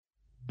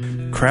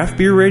Craft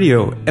Beer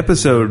Radio,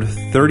 episode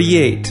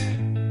 38,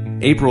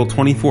 April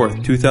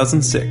 24th,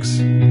 2006.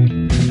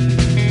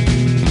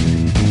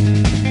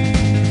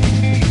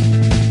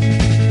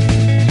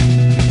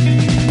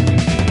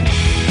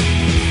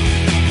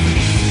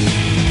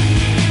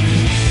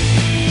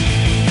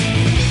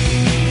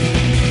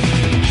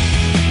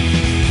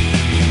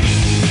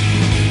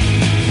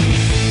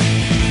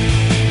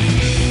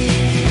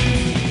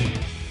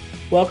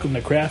 Welcome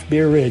to Craft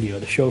Beer Radio,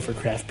 the show for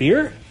craft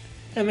beer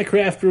and the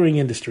craft brewing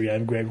industry.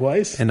 I'm Greg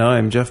Weiss. And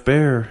I'm Jeff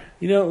Baer.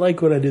 You don't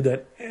like when I do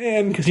that,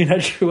 and because you're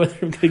not sure whether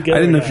I'm going to get it. I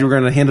didn't know if you were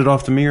going to hand it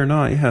off to me or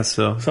not. Yeah,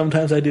 so.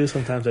 Sometimes I do,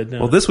 sometimes I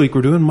don't. Well, this week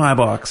we're doing My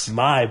Box.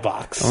 My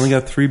Box. I only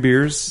got 3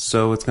 beers,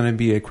 so it's going to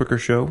be a quicker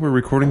show. We're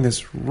recording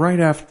this right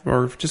after,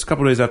 or just a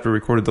couple days after we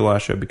recorded the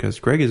last show, because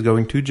Greg is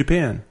going to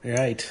Japan.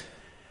 Right.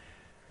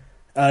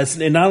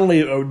 And not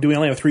only do we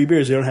only have 3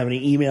 beers, we don't have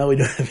any email, we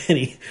don't have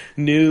any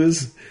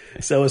news,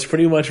 so it's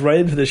pretty much right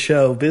into the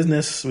show.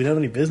 Business, we don't have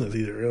any business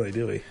either, really,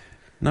 do we?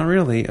 Not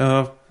really.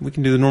 We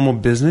can do the normal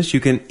business. You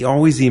can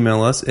always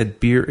email us at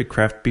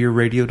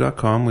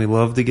beer@craftbeerradio.com. We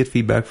love to get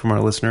feedback from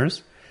our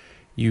listeners.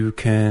 You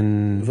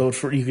can vote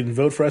for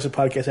us at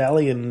Podcast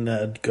Alley and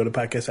go to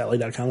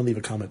podcastalley.com and leave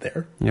a comment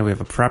there. Yeah, we have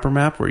a Prapper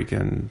map where you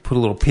can put a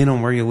little pin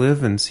on where you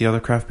live and see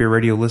other Craft Beer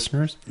Radio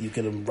listeners. You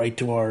can write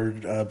to our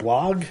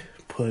blog,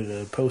 put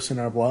a post in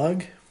our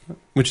blog,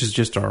 which is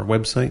just our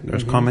website.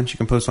 There's comments you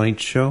can post on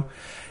each show.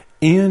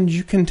 And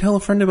you can tell a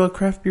friend about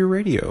Craft Beer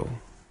Radio.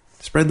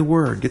 Spread the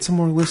word. Get some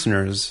more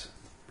listeners.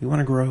 We want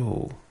to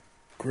grow.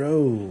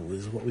 Grow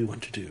is what we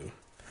want to do.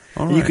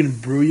 All and right. You can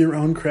brew your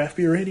own Craft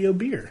Beer Radio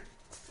beer.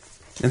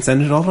 And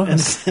send it all to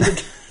us. And send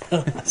it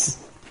to us.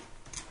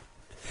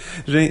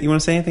 You want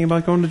to say anything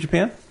about going to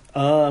Japan?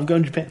 I'm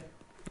going to Japan.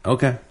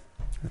 Okay.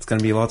 It's going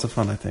to be lots of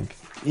fun, I think.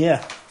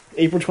 Yeah.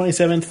 April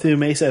 27th to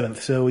May 7th.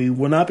 So we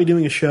will not be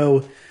doing a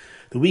show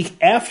the week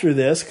after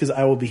this because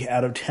I will be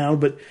out of town.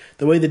 But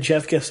the way that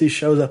Jeff gets these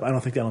shows up, I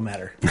don't think that'll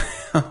matter.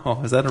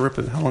 Oh, is that a rip?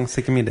 How long is it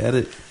taking me to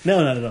edit?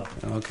 No, not at all.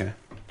 Okay.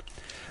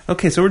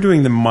 Okay, so we're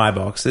doing the My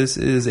Box. This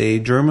is a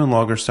German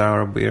lager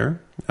style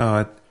beer.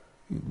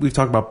 We've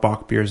talked about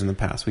Bock beers in the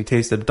past. We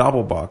tasted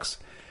Doppelbocks,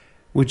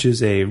 which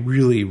is a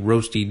really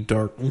roasty,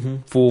 dark,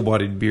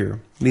 full-bodied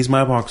beer. These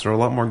My Box are a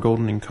lot more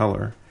golden in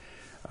color.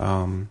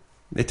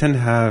 They tend to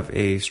have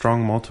a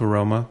strong malt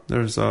aroma.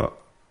 There's a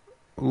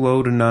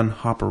low to none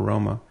hop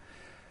aroma.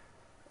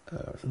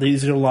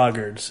 These are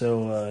lagered,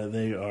 so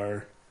they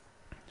are...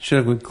 Should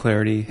have good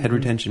clarity. Head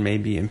retention may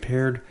be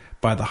impaired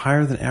by the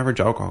higher than average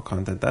alcohol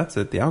content. That's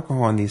it. The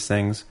alcohol on these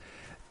things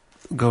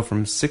go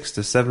from 6 to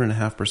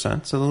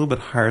 7.5%, so a little bit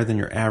higher than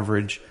your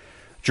average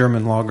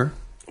German lager.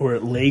 Or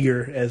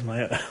lager, as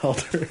my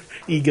alter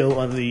ego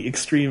on the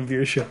Extreme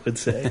Beer Show would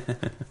say.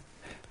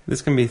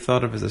 This can be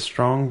thought of as a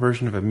strong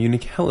version of a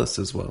Munich Helles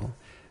as well.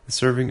 The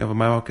serving of a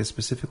Maiwok is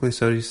specifically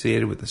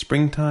associated with the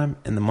springtime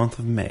and the month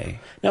of May.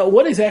 Now,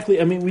 what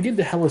exactly... I mean, we did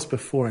the Helles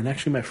before, and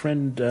actually my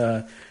friend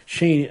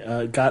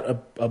Shane got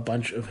a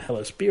bunch of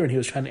Helles beer, and he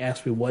was trying to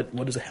ask me, what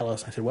is a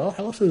Helles? I said, well,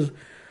 Helles is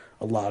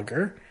a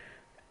lager.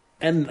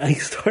 And I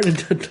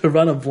started to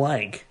run a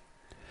blank.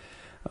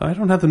 I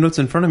don't have the notes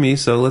in front of me,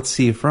 so let's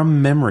see.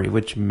 From memory,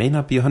 which may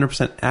not be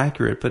 100%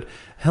 accurate, but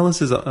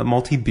Helles is a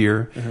malty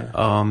beer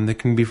that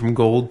can be from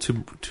gold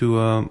to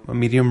a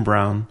medium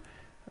brown.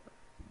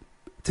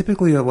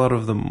 Typically, a lot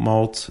of the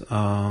malt...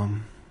 I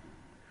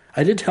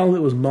did tell him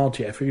it was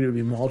malty. I figured it would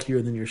be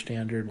maltier than your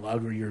standard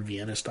lager, your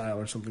Vienna style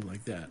or something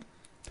like that.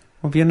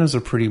 Well, Viennas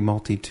are pretty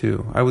malty,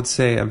 too. I would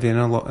say a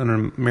Vienna and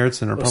a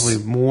Märzen are probably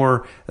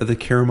more of the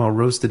caramel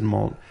roasted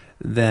malt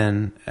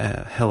than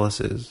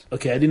Helles is.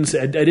 Okay, I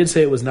did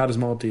say it was not as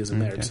malty as a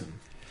Märzen.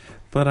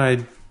 But I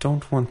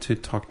don't want to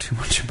talk too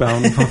much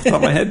about it off the top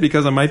of my head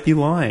because I might be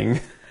lying.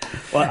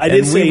 Well, I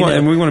did say...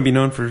 and we want to be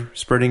known for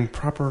spreading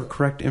proper,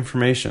 correct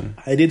information.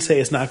 I did say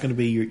it's not going to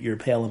be your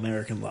pale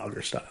American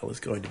lager style.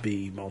 It's going to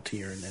be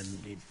maltier and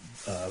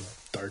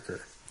darker.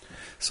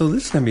 So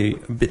this is going to be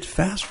a bit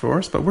fast for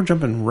us, but we're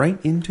jumping right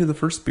into the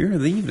first beer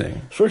of the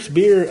evening. First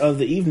beer of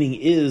the evening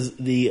is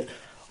the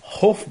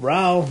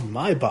Hofbrau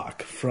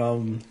Maibock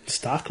from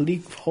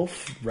Stocklieg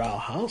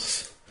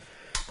Hofbrauhaus,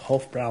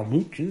 Hofbrau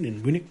München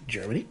in Munich,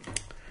 Germany.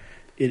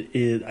 It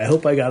is. I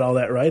hope I got all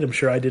that right. I'm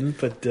sure I didn't,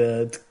 but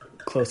it's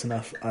close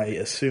enough, I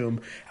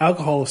assume.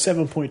 Alcohol is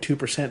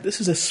 7.2%.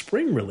 This is a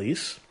spring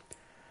release,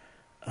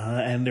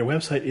 and their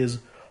website is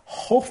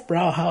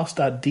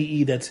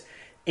hofbrauhaus.de. That's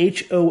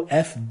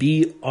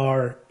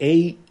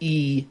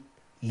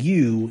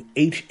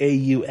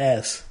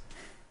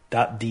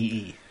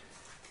HOFBRAEUHAUS.de.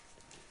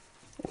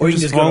 Or you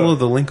just follow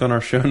the link on our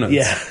show notes.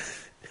 Yeah,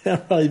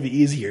 that'll probably be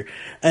easier.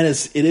 And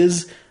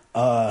it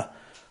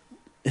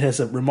has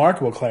a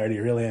remarkable clarity,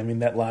 really. I mean,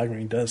 that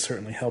lagering does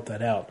certainly help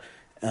that out.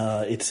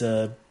 It's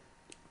a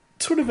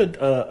sort of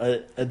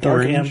a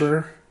dark orange.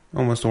 amber,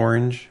 Almost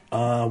orange.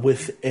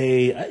 with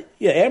a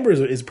amber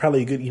is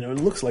probably a good. It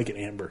looks like an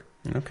amber,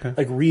 Okay.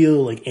 like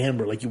real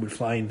amber, like you would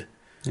find.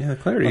 Yeah, the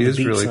clarity on the is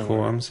beach really somewhere.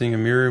 cool. I'm seeing a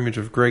mirror image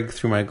of Greg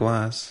through my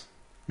glass.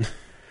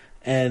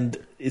 And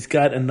it's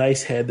got a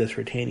nice head that's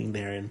retaining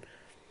there, and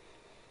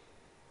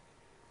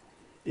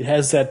it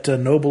has that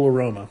noble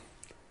aroma.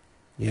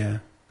 Yeah.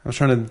 I was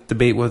trying to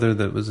debate whether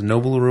that was a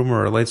noble aroma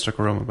or a light struck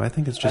aroma, but I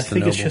think it's just the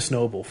noble. I think it's just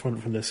noble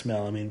from the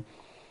smell. I mean,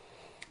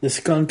 the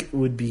skunk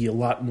would be a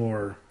lot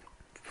more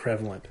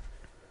prevalent.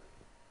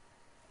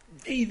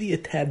 Maybe a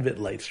tad bit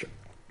light struck.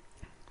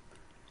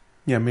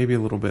 Yeah, maybe a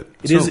little bit.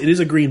 It is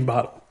a green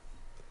bottle.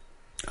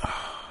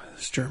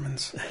 Those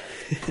Germans.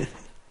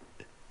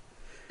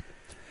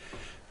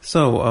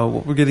 So,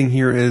 what we're getting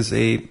here is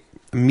a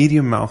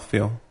medium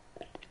mouthfeel,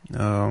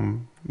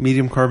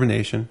 medium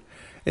carbonation.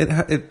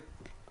 It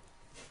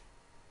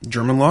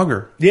German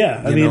lager.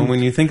 Yeah, I mean,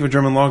 when you think of a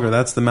German lager,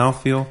 that's the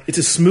mouthfeel. It's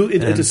a smooth.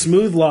 It's a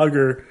smooth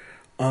lager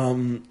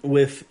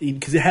with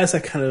because it has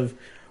that kind of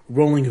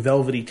rolling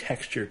velvety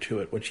texture to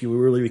it, which you would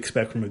really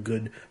expect from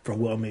a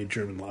well-made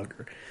German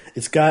lager.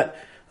 It's got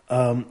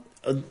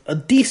a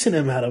decent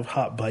amount of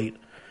hop bite,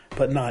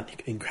 but not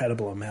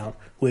incredible amount,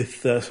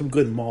 with some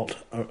good malt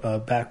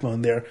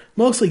backbone there.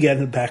 Mostly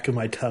getting the back of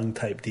my tongue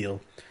type deal.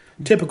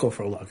 Typical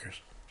for lagers.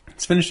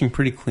 It's finishing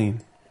pretty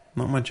clean.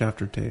 Not much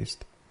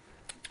aftertaste.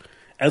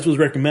 As was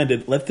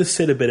recommended, let this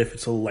sit a bit if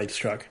it's a little light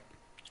struck.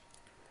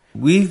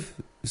 We've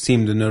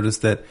seemed to notice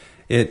that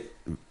it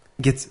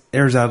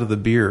airs out of the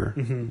beer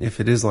if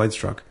it is light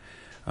struck.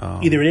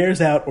 Either it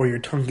airs out or your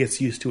tongue gets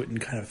used to it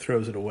and kind of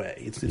throws it away.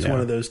 It's one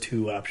of those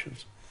two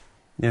options.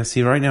 Yeah,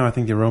 see, right now I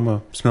think the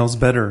aroma smells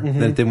better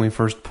than when we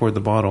first poured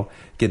the bottle.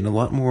 Getting a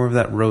lot more of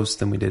that roast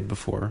than we did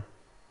before.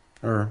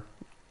 Or,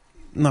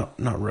 not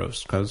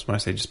roast, because when I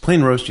say just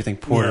plain roast, you think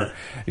porter.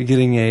 Yeah. You're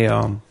getting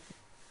a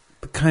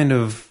kind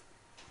of...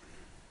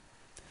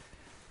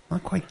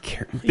 Not quite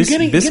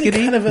biscuity.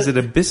 Kind of is it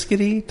a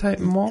biscuity type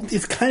malt?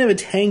 It's kind of a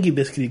tangy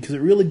biscuity because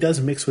it really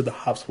does mix with the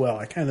hops well.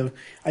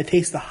 I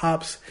taste the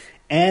hops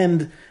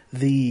and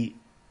the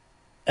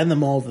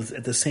malt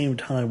at the same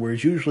time,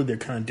 whereas usually they're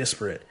kind of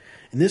disparate.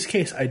 In this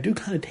case, I do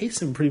kind of taste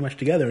them pretty much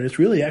together, and it's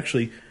really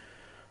actually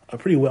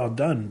pretty well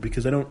done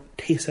because I don't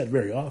taste that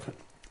very often.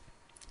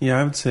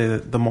 Yeah, I would say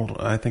that the malt.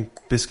 I think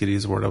biscuity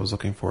is the word I was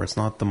looking for. It's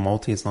not the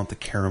malty. It's not the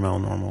caramel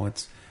normal.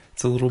 It's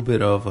a little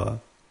bit of a.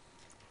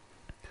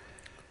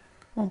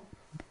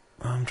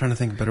 I'm trying to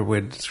think of a better way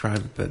to describe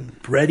it,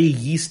 but bready,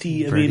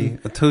 yeasty. I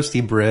mean, a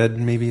toasty bread,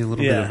 maybe a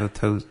little bit of a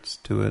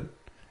toast to it.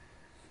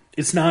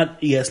 It's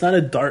not. Yeah, it's not a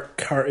dark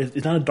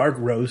It's not a dark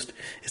roast.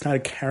 It's not a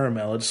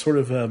caramel. It's sort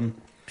of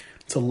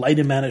it's a light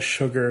amount of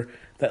sugar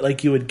that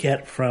like you would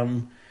get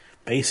from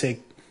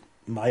basic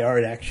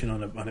Maillard action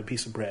on a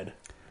piece of bread.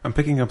 I'm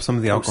picking up some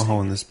of the alcohol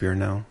in this beer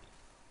now.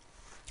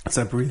 As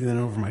I breathe in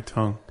over my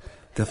tongue,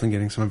 definitely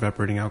getting some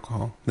evaporating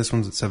alcohol. This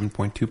one's at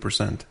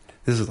 7.2%.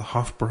 This is the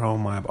Hofbrau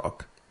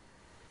Maibock.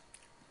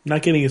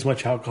 Not getting as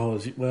much alcohol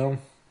as well.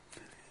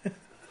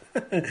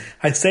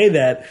 I say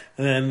that,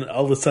 and then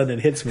all of a sudden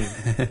it hits me.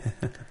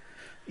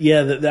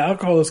 Yeah, the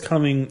alcohol is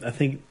coming. I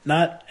think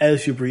not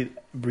as you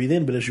breathe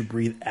in, but as you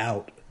breathe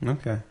out.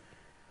 Okay.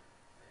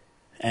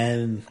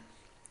 And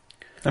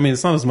I mean,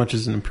 it's not as much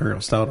as an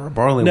imperial stout or a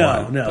barley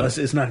wine. No,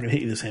 it's not going to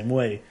hit you the same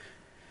way.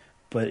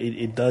 But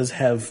it does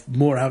have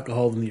more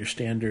alcohol than your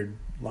standard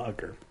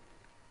lager.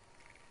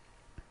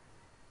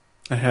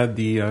 I had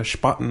the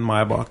Spaten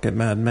Maibock at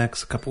Mad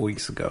Mex a couple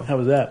weeks ago. How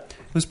was that?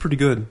 It was pretty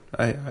good.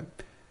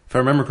 If I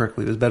remember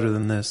correctly, it was better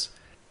than this.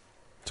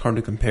 It's hard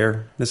to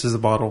compare. This is a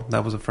bottle.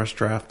 That was a fresh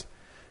draft.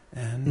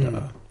 And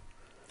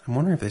I'm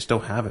wondering if they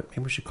still have it.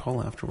 Maybe we should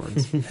call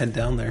afterwards. Head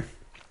down there.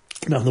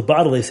 Now, in the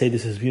bottle, they say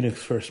this is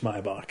Munich's first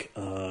Maibock.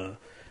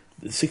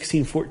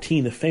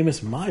 1614, the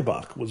famous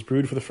Maibock was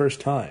brewed for the first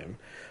time.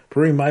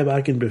 Brewing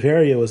Maibock in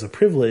Bavaria was a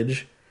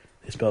privilege.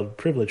 They spelled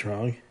privilege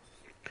wrong.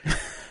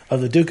 Of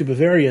the Duke of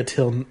Bavaria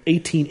till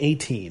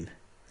 1818,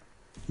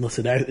 unless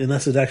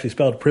it's actually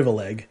spelled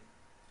privileg.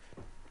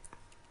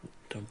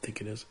 Don't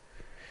think it is.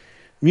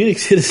 Munich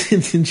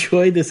citizens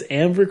enjoyed this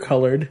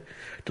amber-colored,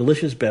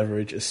 delicious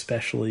beverage,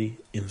 especially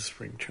in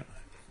springtime.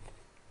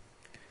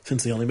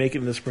 Since they only make it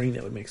in the spring,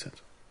 that would make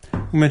sense.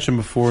 We mentioned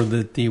before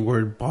that the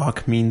word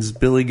Bock means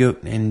billy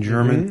goat in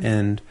German,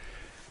 and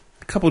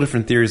a couple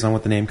different theories on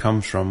what the name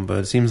comes from, but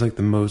it seems like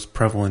the most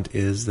prevalent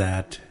is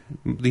that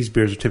these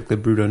beers are typically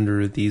brewed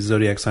under the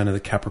zodiac sign of the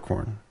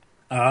Capricorn.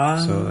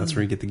 So that's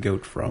where you get the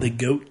goat from. The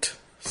goat.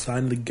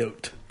 Sign of the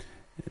goat.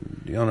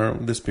 And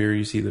on this beer,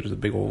 you see there's a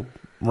big old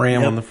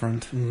ram on the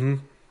front. Mm-hmm.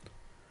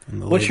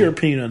 What's your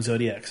opinion on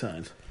zodiac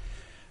signs?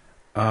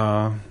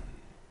 Whatever.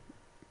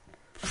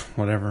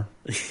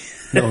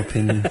 No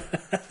opinion.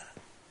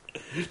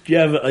 Do you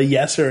have a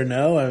yes or a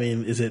no? I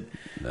mean, is it...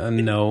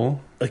 no.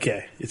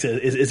 Okay. It's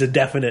a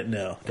definite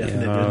no.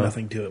 Definite, there's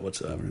nothing to it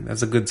whatsoever.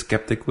 As a good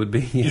skeptic would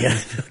be. Yeah,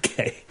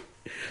 okay.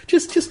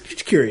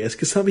 Just curious,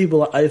 because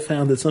I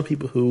found that some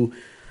people who...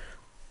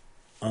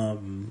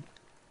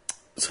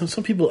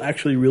 Some people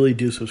actually really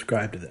do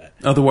subscribe to that.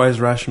 Otherwise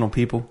rational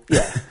people.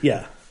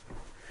 Yeah.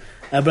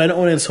 But I don't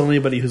want to insult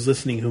anybody who's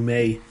listening who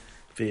may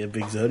be a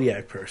big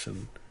zodiac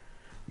person.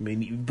 I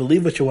mean, you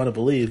believe what you want to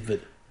believe,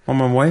 but... Well,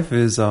 my wife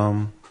is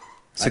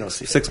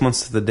 6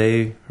 months to the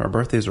day our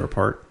birthdays are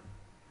apart.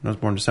 I was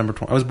born December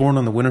 20. I was born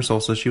on the winter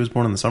solstice. She was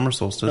born on the summer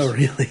solstice. Oh,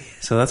 really?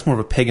 So that's more of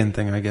a pagan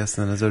thing, I guess,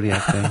 than a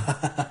zodiac thing.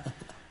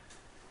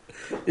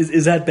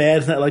 Is that bad?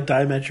 Isn't that like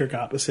diametric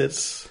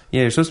opposites?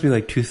 Yeah, you're supposed to be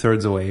like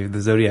 2/3 away.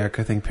 The zodiac,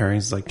 I think, pairings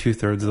is like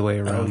 2/3 of the way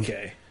around.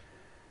 Okay.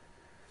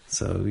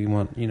 So you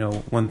want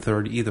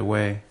 1/3 either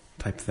way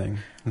type thing.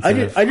 I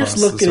just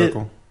look at it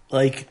circle.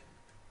 like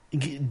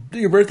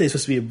your birthday is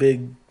supposed to be a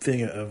big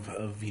thing of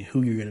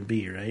who you're going to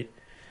be, right?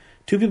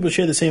 Two people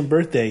share the same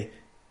birthday: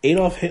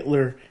 Adolf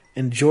Hitler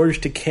and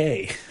George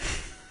Takei.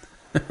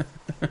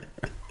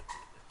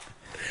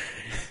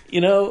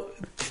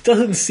 It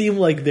doesn't seem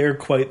like they're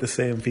quite the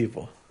same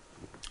people.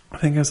 I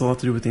think it has a lot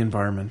to do with the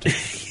environment.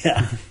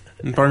 Yeah.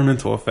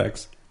 Environmental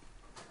effects.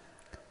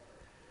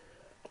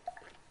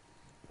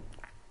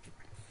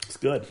 It's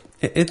good.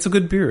 It's a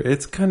good beer.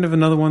 It's kind of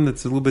another one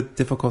that's a little bit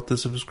difficult to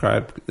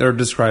describe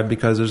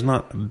because there's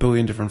not a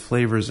billion different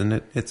flavors in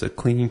it. It's a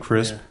clean,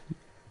 crisp,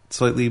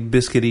 slightly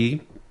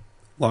biscuity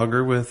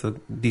lager with a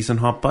decent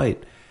hop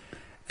bite.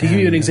 To give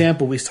you an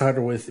example, we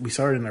started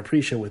in our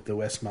pre-show with the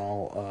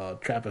Westmalle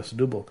Trappist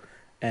Double,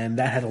 and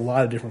that had a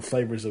lot of different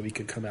flavors that we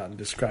could come out and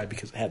describe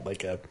because it had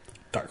like a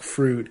dark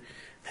fruit,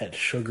 had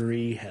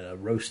sugary, had a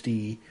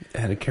roasty, it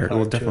had a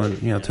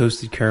definitely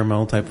toasted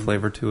caramel type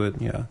flavor to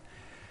it. Yeah,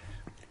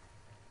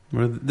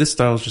 where this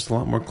style is just a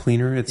lot more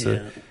cleaner. It's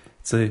a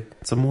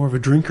more of a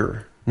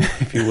drinker,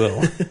 if you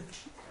will.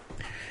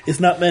 It's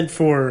not meant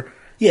for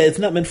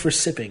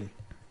sipping.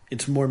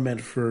 It's more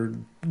meant for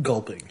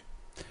gulping.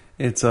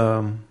 It's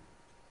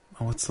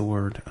what's the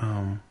word?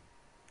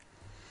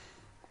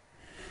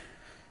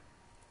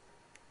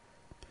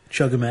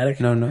 Chug-o-matic?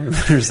 No.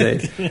 There's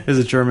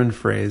a German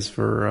phrase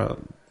for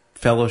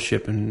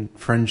fellowship and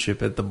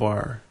friendship at the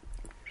bar.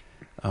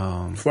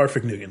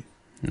 Farfignugan.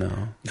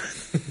 No.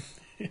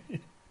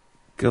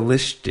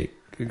 Galishtik.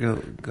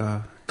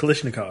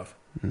 Kalishnikov.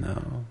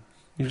 No.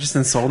 You're just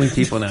insulting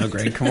people now,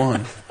 Greg. Come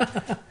on.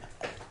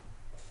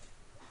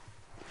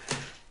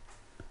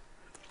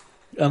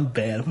 I'm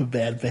bad. I'm a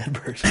bad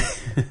person.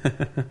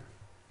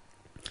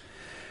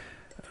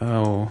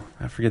 Oh,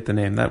 I forget the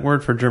name. That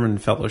word for German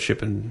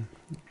fellowship and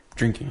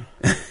drinking.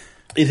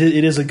 It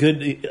is a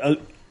good...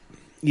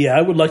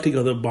 I would like to go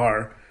to the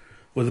bar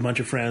with a bunch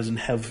of friends and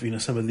have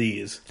some of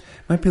these.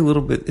 Might be a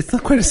little bit... It's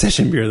not quite a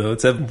session beer, though.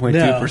 It's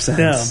 7.2%.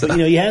 No, so. But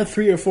you have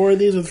 3 or 4 of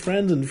these with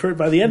friends, and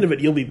by the end of it,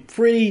 you'll be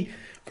pretty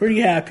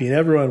happy, and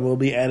everyone will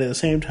be. And at the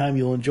same time,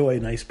 you'll enjoy a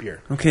nice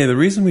beer. Okay, the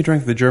reason we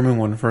drank the German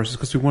one first is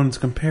because we wanted to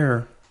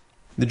compare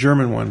the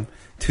German one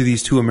to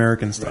these two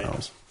American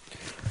styles.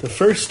 Right. The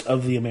first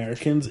of the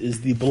Americans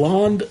is the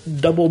Blonde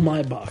Double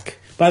Maibach.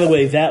 By the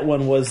way, that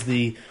one was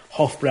the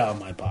Hofbrau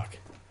Maibach,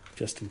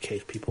 just in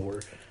case people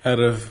were... Out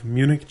of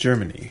Munich,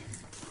 Germany.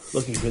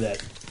 Looking for that.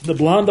 The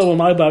Blonde Double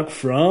Maibach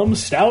from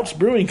Stouts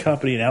Brewing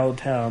Company in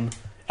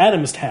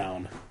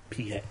Adamstown,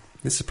 PA.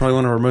 This is probably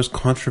one of our most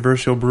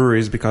controversial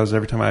breweries because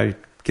every time I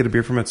get a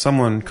beer from it,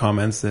 someone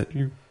comments that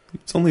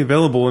it's only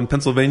available in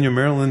Pennsylvania,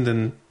 Maryland,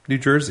 and New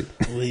Jersey.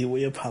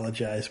 We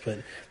apologize, but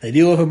they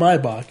do have a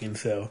Maibach, and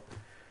so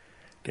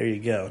there you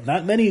go.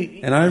 Not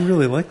many... And I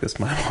really like this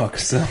Maibach,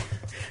 so...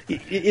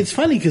 It's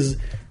funny because,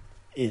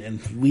 and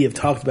we have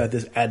talked about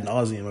this ad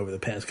nauseum over the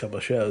past couple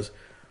of shows,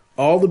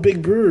 all the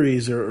big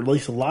breweries, or at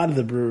least a lot of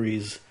the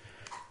breweries,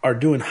 are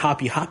doing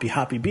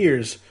hoppy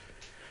beers.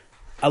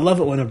 I love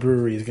it when a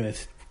brewery is we're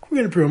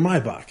going to brew a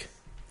Maibach.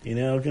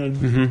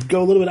 Going to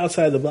go a little bit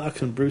outside the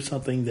box and brew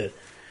something that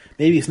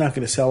maybe it's not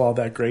going to sell all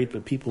that great,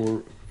 but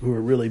people who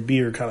are really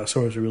beer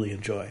connoisseurs will really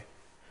enjoy.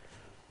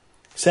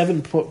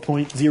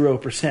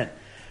 7.0%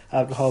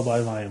 alcohol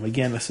by volume.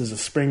 Again, this is a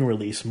spring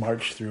release,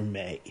 March through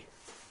May.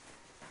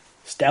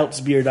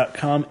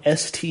 Stoutsbeer.com,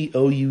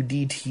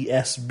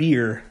 STOUDTS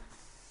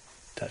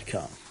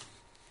beer.com.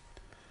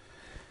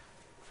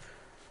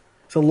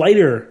 It's a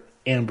lighter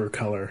amber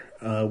color.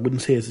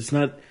 Wouldn't say it's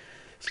not.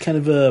 It's kind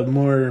of a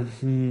more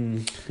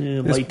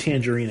light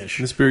tangerine-ish.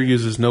 This beer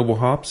uses noble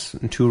hops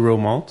and 2-row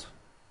malt.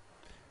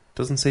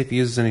 Doesn't say if it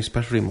uses any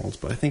specialty malts,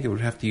 but I think it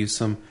would have to use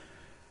some...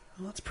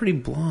 Well, that's pretty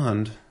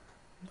blonde.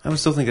 I would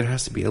still think it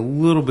has to be a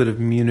little bit of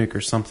Munich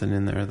or something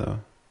in there, though.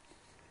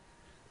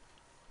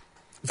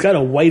 It's got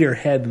a whiter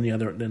head than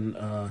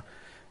the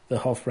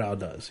Hofbrau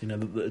does.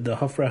 The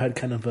Hofbrau had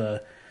kind of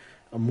a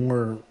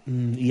more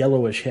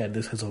yellowish head.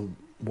 This has a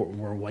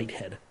more white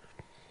head.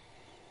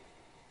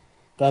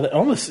 But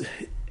it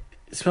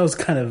smells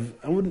kind of,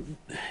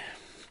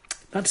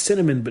 not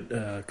cinnamon, but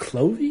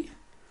clovey.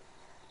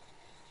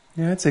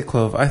 Yeah, I'd say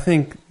clove. I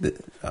think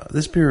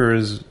this beer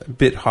is a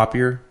bit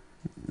hoppier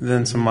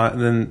than the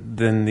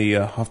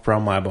Hofbrau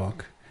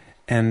Maibach,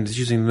 and it's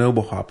using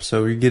noble hop,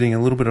 so you're getting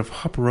a little bit of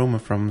hop aroma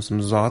from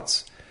some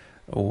Zotz,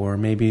 or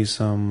maybe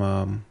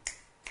some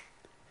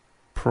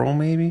Pearl,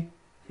 maybe.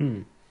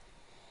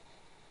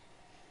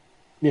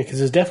 Yeah, because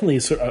there's definitely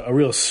a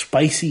real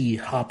spicy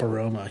hop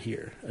aroma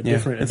here.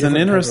 It's an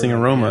interesting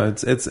aroma.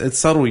 Yeah. It's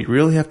subtle. You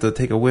really have to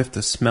take a whiff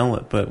to smell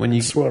it, but when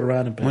you swirl it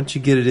around a bit, once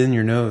you get it in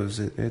your nose,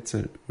 it's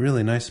a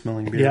really nice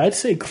smelling beer. Yeah, I'd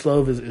say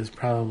clove is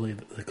probably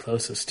the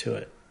closest to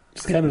it.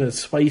 It's kind of a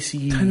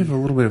spicy... Kind of a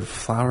little bit of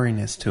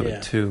floweriness to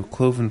it, too.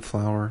 Cloven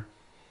flower.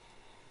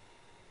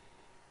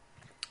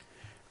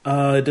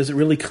 Does it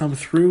really come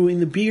through in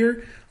the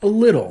beer? A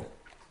little.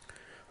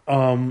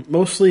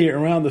 Mostly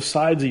around the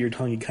sides of your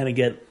tongue, you kind of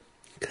get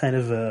kind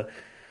of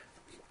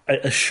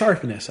a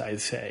sharpness,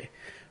 I'd say,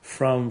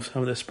 from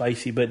some of the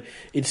spicy, but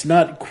it's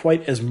not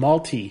quite as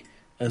malty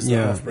as the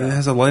Hofbrau. It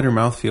has a lighter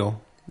mouthfeel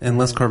and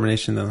less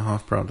carbonation than the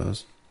Hofbrau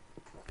does.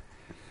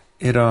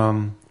 It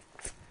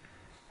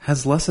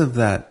has less of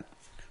that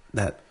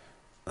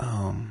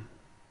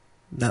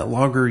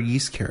lager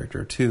yeast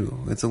character too.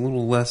 It's a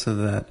little less of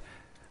that.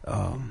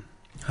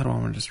 How do I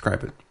want to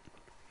describe it?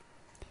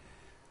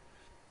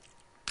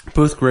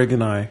 Both Greg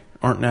and I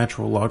aren't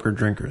natural lager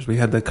drinkers. We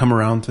had to come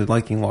around to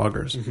liking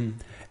lagers. Mm-hmm.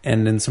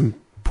 And in some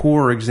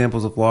poor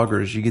examples of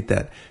lagers, you get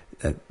that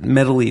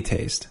metally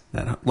taste,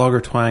 that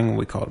lager twang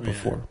we called it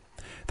before.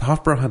 The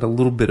Hofbrau had a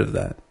little bit of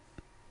that.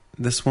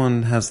 This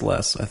one has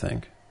less, I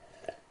think.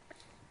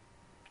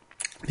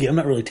 Yeah, I'm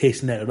not really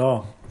tasting that at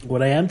all.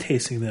 What I am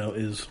tasting, though,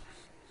 is...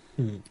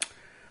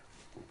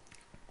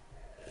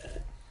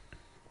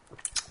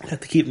 I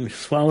have to keep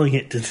swallowing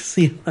it to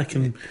see if I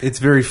can... It's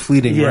very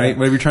fleeting, right?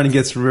 Whatever you're trying to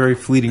get is very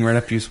fleeting right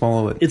after you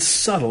swallow it. It's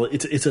subtle.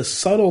 It's a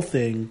subtle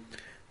thing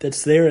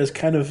that's there as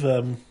kind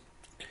of...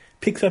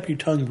 picks up your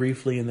tongue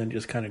briefly and then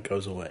just kind of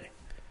goes away.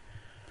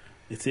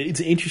 It's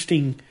an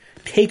interesting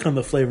take on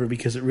the flavor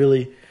because it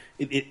really...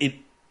 It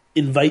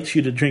invites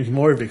you to drink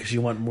more because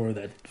you want more of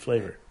that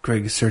flavor.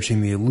 Greg is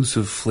searching the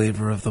elusive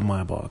flavor of the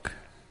Maibock.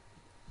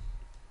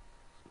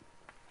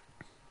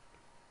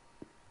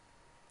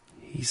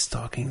 He's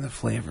stalking the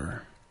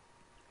flavor.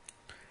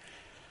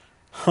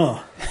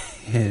 Huh.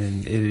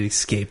 And it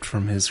escaped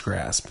from his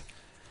grasp.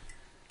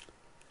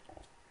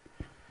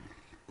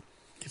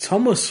 It's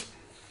almost...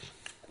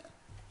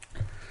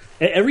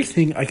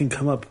 Everything I can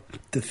come up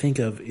to think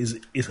of is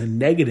a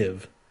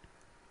negative,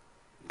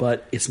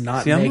 but it's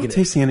not negative. I'm not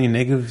tasting any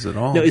negatives at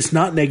all. No, it's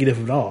not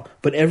negative at all.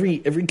 But every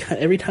time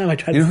I try to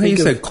think of... You know how you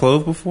said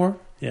clove before?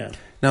 Yeah.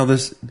 Now,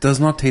 this does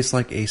not taste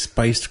like a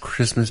spiced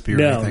Christmas beer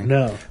or anything.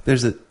 No.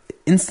 There's an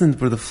instant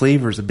where the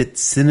flavor is a bit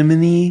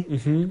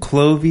cinnamony,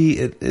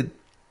 clovey.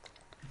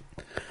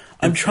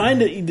 I'm trying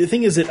to... The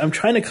thing is that I'm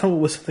trying to come up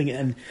with something,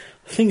 and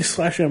things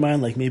flash in my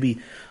mind like maybe...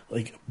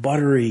 like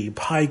buttery,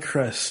 pie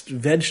crust,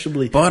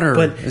 vegetably. Butter.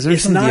 But is there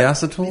some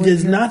diacetyl?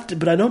 There's not,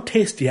 but I don't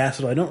taste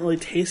diacetyl. I don't really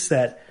taste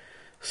that.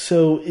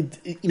 So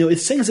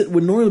it's things that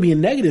would normally be a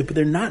negative, but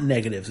they're not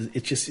negatives.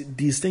 It's just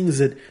these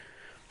things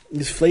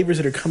these flavors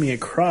that are coming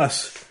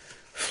across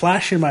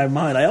flash in my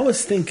mind. I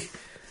always think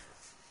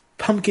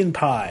pumpkin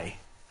pie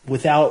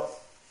without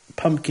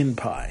pumpkin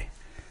pie.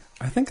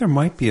 I think there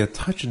might be a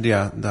touch of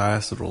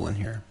diacetyl in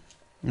here.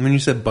 When you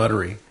said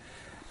buttery,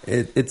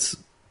 it's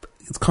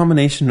a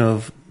combination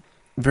of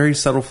very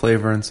subtle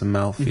flavor and some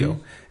mouthfeel.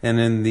 Mm-hmm. And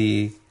in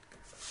the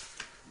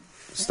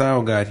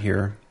style guide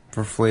here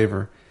for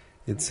flavor,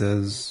 it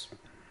says,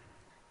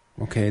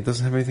 okay, it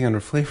doesn't have anything under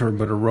flavor,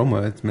 but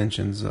aroma, it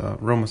mentions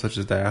aroma such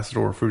as diacetyl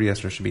or fruity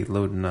ester should be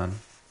low to none.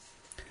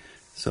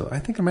 So I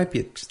think there might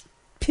be a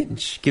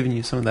pinch giving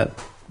you some of that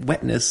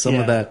wetness, some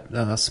of that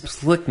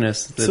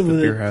slickness that the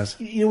beer has.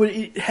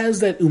 It has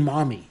that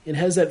umami. It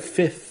has that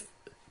fifth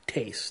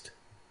taste.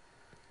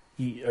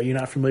 Are you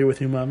not familiar with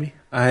umami?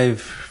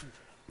 I've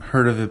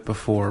heard of it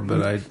before,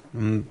 but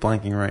I'm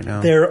blanking right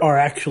now. There are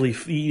actually,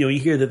 you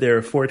hear that there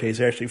are 4 tastes.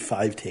 There are actually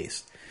 5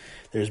 tastes.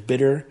 There's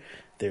bitter,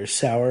 there's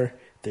sour,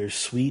 there's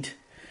sweet,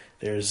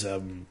 there's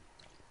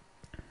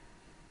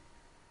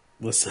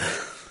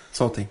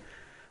salty.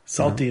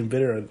 Salty and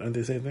bitter, aren't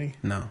they the same thing?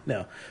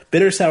 No.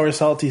 Bitter, sour,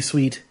 salty,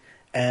 sweet,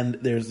 and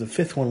there's the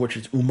 5th one, which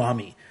is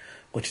umami,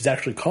 which is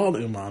actually called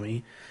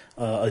umami.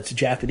 It's a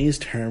Japanese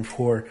term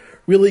for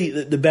really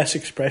the best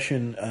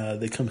expression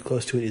that comes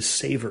close to it is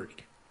savory.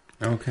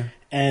 Okay.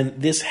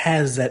 And this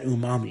has that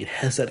umami. It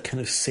has that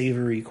kind of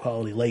savory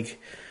quality, like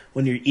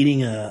when you're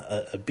eating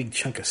a big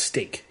chunk of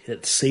steak.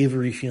 That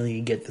savory feeling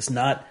you get. It's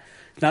not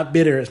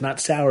bitter. It's not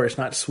sour. It's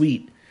not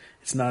sweet.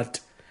 It's not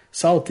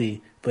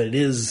salty. But it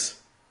is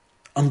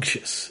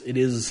unctuous. It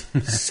is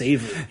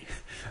savory.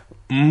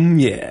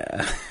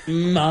 Yeah.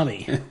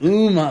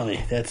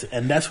 Umami.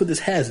 That's what this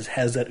has. It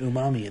has that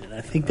umami in it.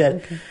 I think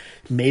that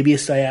maybe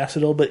it's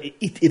diacetyl, but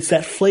it's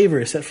that flavor.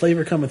 It's that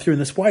flavor coming through,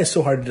 and that's why it's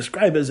so hard to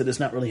describe. Is that it's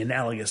not really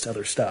analogous to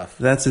other stuff.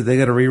 That's it. They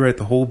got to rewrite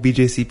the whole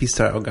BJCP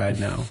style guide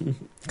now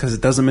because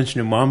it doesn't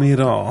mention umami at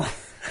all.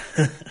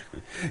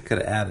 Got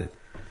to add it.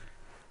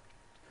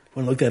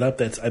 When I look that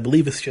up, I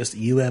believe it's just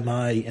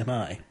UMI.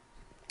 I'm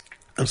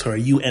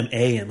sorry,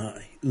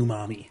 UMAMI.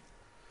 Umami.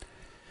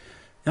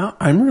 Now,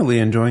 I'm really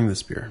enjoying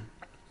this beer.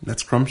 That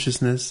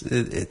scrumptiousness,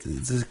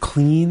 it's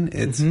clean.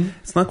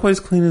 It's not quite as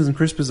clean and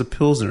crisp as a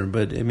Pilsner,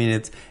 but I mean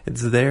it's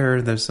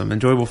there. There's some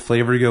enjoyable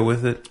flavor to go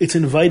with it. It's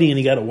inviting, and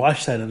you got to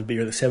wash that on a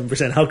beer. The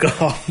 7%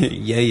 alcohol.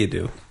 Yeah, you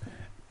do.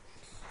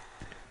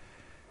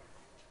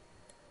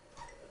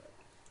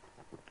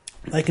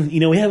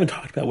 We haven't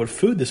talked about what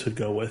food this would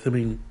go with. I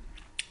mean,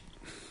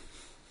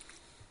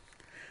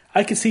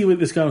 I could see what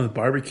this going with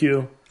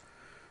barbecue.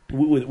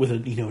 with a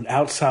an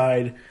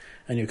outside,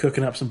 and you're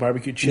cooking up some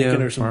barbecue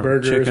chicken or some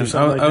burgers chicken. or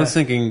something like that. I was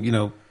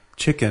thinking,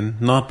 chicken,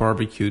 not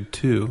barbecued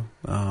too,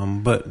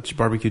 but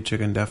barbecued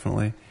chicken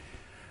definitely.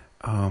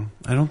 I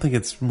don't think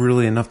it's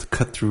really enough to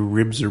cut through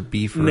ribs or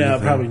beef or anything. No,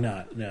 probably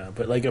not. No,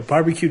 but like a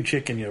barbecued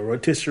chicken,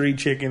 rotisserie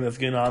chicken that's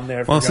getting on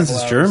there. For Well, since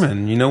it's hours.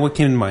 German, you know what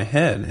came to my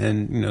head,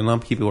 and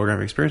not people are going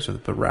to have experience with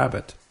it, but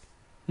rabbit.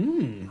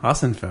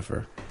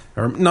 Hassenpfeffer.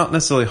 Or not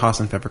necessarily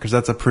Hassenpfeffer, because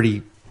that's a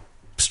pretty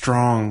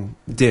strong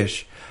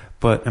dish.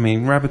 But, I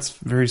mean, rabbit's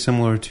very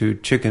similar to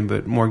chicken,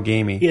 but more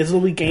gamey. Yeah, it's a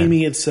little bit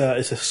gamey. It's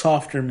a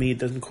softer meat.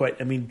 Doesn't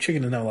quite... I mean,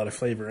 chicken doesn't have a lot of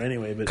flavor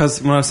anyway. But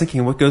because when I was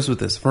thinking, what goes with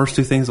this? First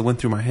two things that went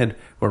through my head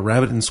were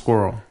rabbit and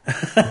squirrel.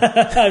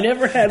 I've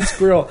never had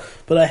squirrel,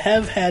 but I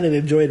have had and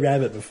enjoyed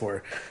rabbit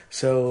before.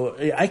 So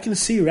I can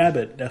see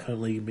rabbit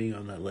definitely being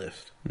on that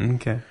list.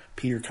 Okay.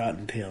 Peter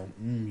Cottontail.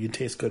 You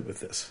taste good with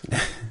this.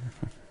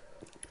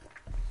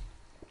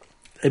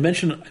 I'm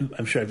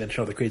sure I mentioned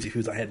all the crazy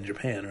foods I had in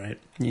Japan, right?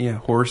 Yeah,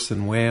 horse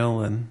and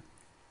whale, and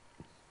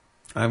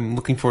I'm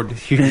looking forward to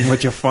hearing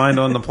what you find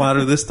on the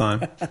platter this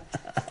time.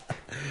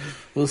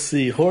 We'll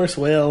see. Horse,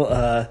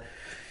 whale,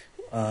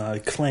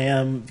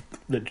 clam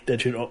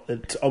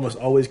that's almost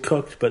always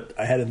cooked, but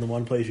I had it in the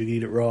one place you can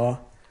eat it raw.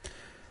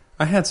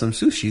 I had some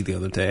sushi the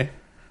other day,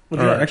 What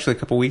did you have? actually a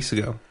couple weeks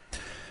ago.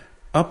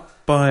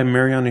 Up by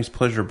Mariani's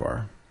Pleasure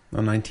Bar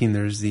on 19,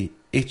 there's the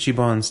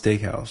Ichiban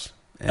Steakhouse.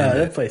 And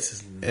that place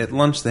is... at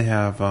lunch they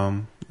have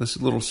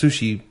this little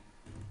sushi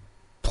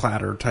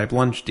platter type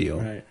lunch deal.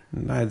 Right.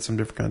 And I had some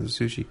different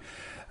kinds of sushi.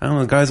 I don't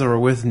know, the guys I were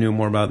with knew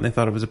more about it, and they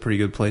thought it was a pretty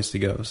good place to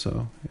go.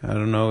 So I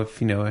don't know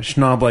if, a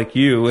schnob like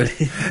you would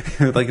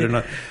like it or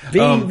not.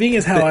 Being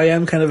as how I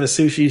am, kind of a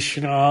sushi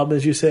schnob,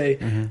 as you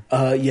say,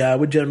 I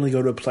would generally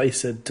go to a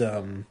place that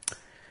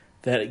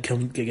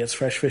gets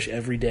fresh fish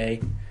every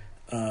day.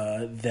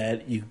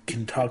 That you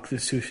can talk to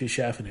the sushi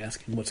chef and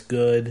ask him what's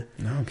good.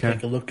 Okay.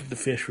 Take a look at the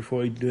fish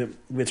before you do it.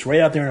 If it's right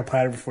out there on a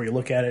platter before you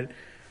look at it,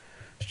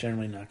 it's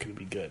generally not going to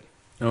be good.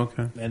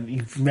 Okay. And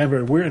you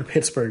remember, we're in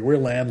Pittsburgh. We're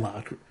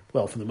landlocked.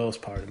 Well, for the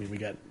most part. I mean, we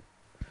got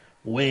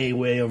way,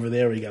 way over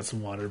there. We got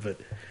some water, but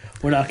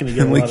we're not going to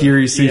get a lot Like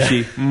Yuri of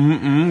sushi.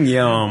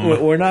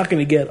 Yum. We're not going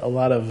to get a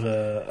lot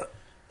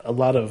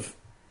of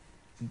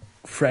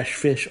fresh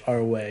fish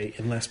our way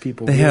unless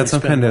people They really had some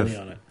spend kind money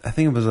of, on it. I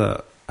think it was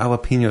a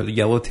jalapeno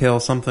yellowtail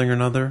something or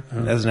another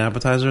as an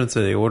appetizer, and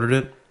so they ordered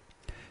it.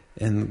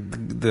 And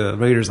the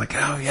waiter's like,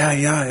 oh,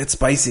 yeah, it's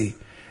spicy.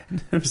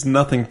 There was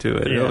nothing to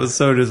it. Yeah. I was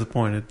so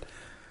disappointed.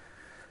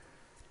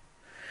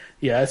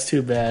 Yeah, that's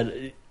too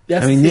bad.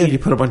 If you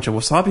put a bunch of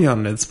wasabi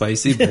on it, it's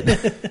spicy.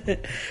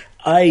 But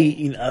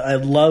I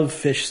love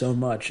fish so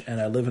much, and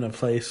I live in a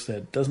place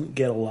that doesn't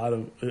get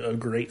a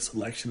great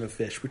selection of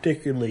fish,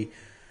 particularly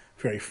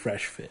very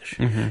fresh fish.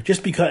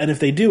 Just because, and if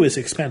they do, it's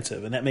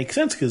expensive, and that makes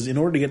sense because in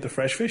order to get the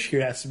fresh fish here,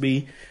 it has to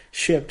be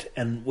shipped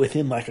and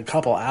within like a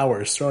couple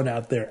hours thrown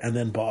out there, and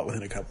then bought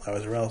within a couple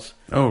hours, or else.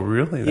 Oh,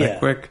 really? That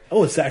quick?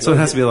 Oh, it's that. So it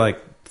has to be like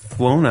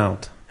flown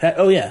out.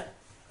 Oh yeah.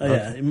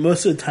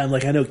 Most of the time,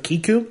 like I know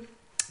Kiku,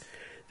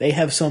 they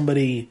have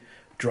somebody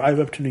drive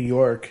up to New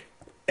York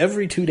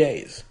every 2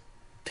 days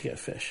to get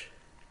fish.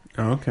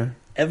 Oh, okay.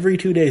 Every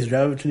 2 days,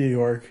 drive up to New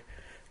York,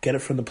 get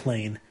it from the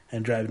plane,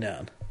 and drive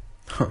down.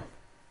 Huh.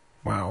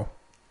 Wow.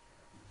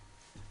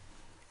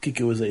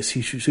 Kiku is a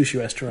sushi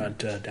restaurant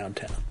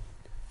downtown.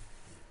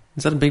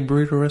 Is that a big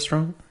burrito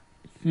restaurant?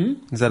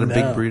 Is that a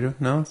big burrito?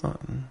 No, it's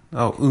not.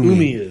 Oh,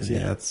 Umi is,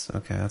 yeah. That's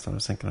okay. That's what I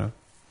was thinking of.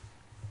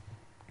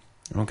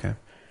 Okay.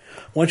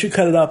 Once you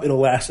cut it up, it'll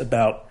last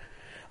about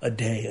a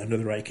day under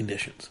the right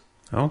conditions.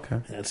 Okay.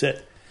 And that's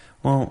it.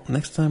 Well,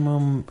 next time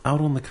I'm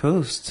out on the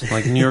coast,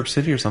 like New York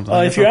City or something.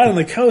 If you're out on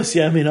the coast,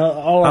 yeah,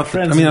 all our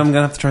friends... I'm going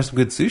to have to try some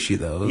good sushi,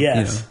 though.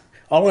 Yes.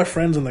 All our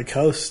friends on the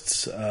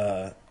coasts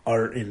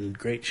are in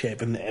great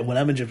shape. And when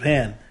I'm in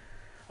Japan,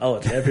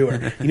 it's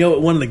everywhere.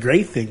 One of the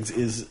great things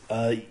is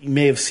you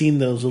may have seen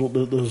those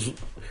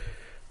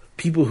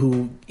people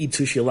who eat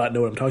sushi a lot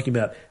know what I'm talking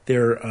about.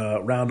 They're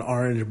round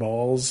orange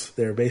balls.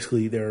 They're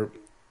basically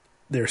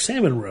they're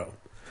salmon roe.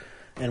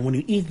 And when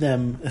you eat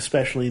them,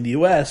 especially in the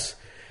U.S.,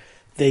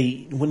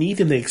 when you eat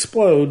them, they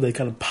explode. They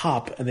kind of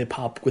pop, and they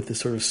pop with this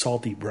sort of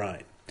salty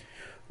brine.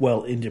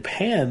 Well, in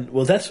Japan,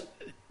 that's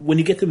when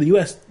you get them in the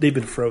U.S., they've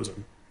been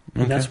frozen,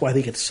 and that's why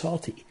they get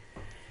salty.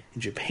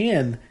 In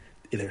Japan,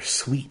 they're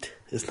sweet.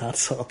 It's not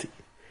salty.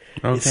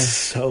 Okay. It's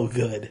so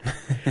good.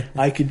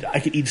 I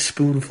could eat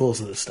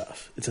spoonfuls of this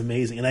stuff. It's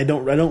amazing, and I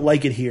don't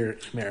like it here in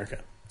America.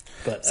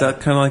 But is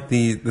that kind of like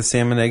the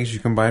salmon eggs you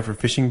can buy for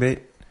fishing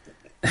bait?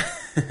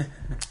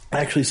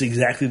 Actually, it's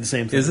exactly the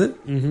same thing. Is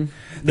it?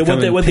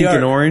 Mm-hmm. What they are,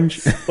 and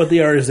orange. What they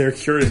are is they're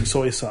cured in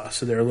soy sauce,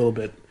 so they're a little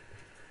bit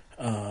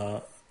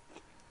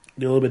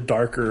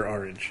darker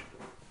orange.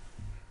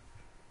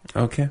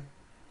 Okay,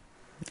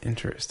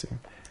 interesting.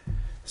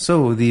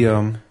 So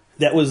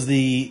that was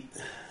the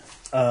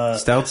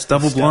Stouts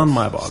Double Blonde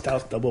Maibach.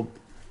 Stouts Double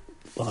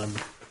Blonde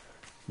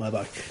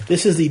Maibach.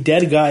 This is the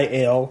Dead Guy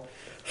Ale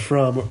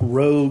from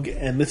Rogue,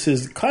 and this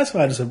is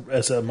classified as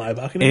a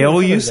Maibach.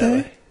 Ale, you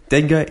say?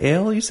 Dead Guy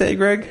Ale, you say,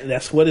 Greg?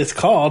 That's what it's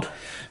called.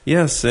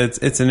 Yes,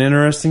 it's an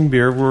interesting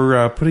beer.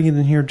 We're putting it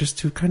in here just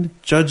to kind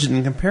of judge it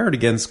and compare it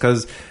against,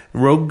 because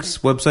Rogue's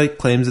website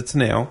claims it's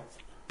an ale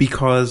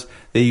because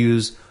they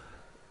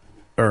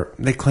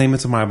claim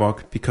it's a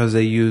Maibock because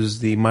they use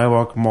the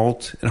Maibock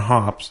malt and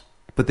hops,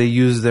 but they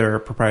use their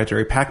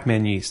proprietary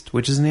Pac-Man yeast,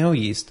 which is an ale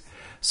yeast.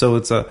 So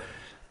it's a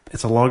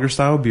lager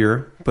style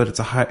beer, but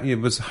it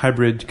was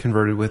hybrid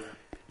converted with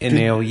an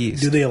ale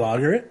yeast. Do they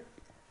lager it?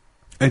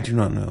 I do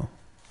not know.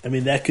 I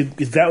mean, that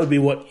would be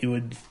what you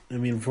would. I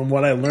mean, from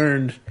what I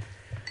learned,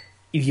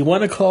 if you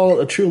want to call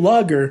it a true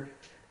lager,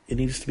 it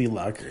needs to be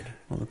lagered.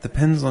 Well, it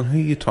depends on who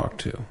you talk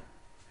to.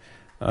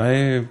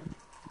 I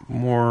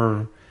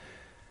more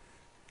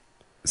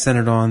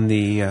centered on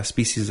the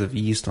species of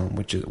yeast, on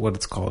which is what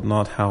it's called,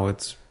 not how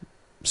it's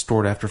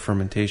stored after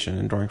fermentation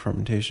and during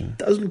fermentation.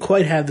 Doesn't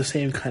quite have the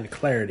same kind of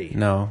clarity.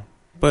 No,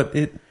 but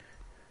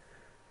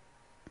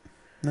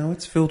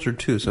it's filtered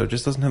too, so it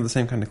just doesn't have the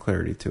same kind of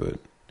clarity to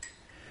it.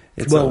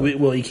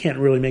 Well, you can't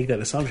really make that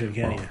assumption,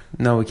 can you?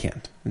 No, we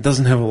can't. It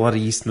doesn't have a lot of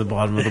yeast in the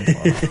bottom of the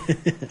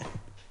bottle.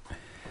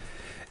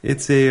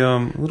 It's a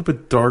little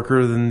bit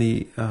darker than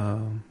the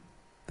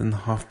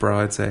Hofbrau,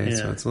 I'd say. Yeah.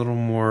 So it's a little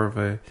more of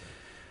a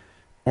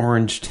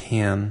orange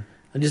tan.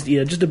 And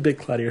just a bit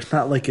cloudier. It's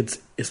not like it's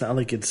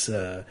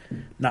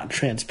not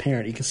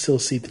transparent. You can still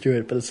see through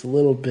it, but it's a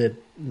little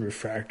bit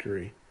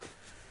refractory.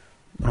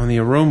 On the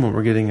aroma,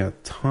 we're getting a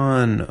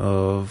ton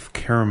of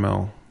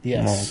caramel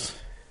malt.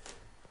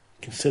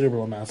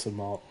 Considerable amounts of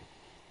malt.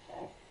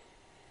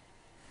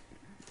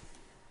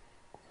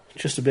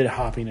 Just a bit of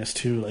hoppiness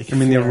too.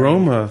 The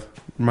aroma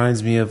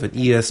reminds me of an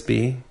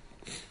ESB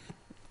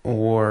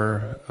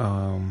or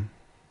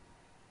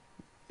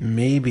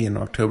maybe an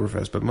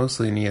Oktoberfest, but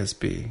mostly an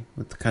ESB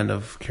with the kind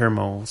of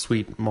caramel,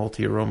 sweet,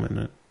 malty aroma in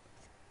it.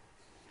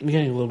 I'm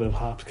getting a little bit of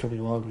hops coming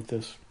along with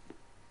this.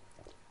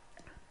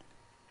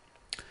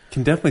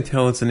 Can definitely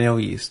tell it's an ale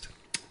yeast.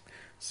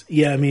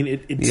 Yeah, I mean,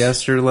 it's... The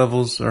ester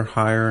levels are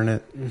higher in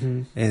it.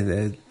 Mm-hmm.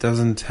 It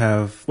doesn't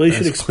have... Well, you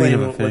should explain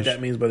what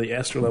that means by the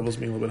ester levels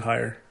being a little bit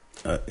higher.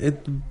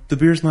 The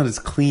beer's not as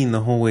clean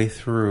the whole way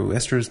through.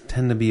 Esters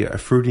tend to be a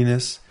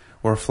fruitiness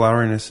or a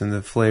floweriness in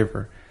the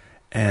flavor.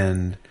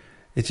 And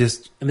it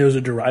just... And those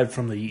are derived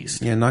from the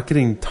yeast. Yeah, not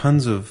getting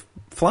tons of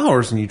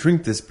flowers when you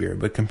drink this beer,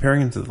 but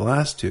comparing it to the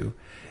last two,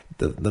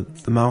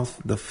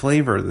 the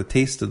flavor, the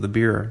taste of the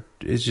beer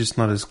is just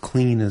not as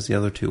clean as the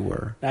other two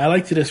were. Now, I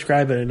like to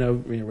describe it. I know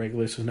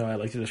regulars know I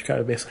like to describe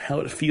it based on how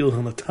it feels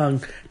on the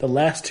tongue. The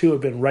last two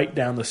have been right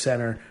down the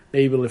center,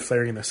 maybe a little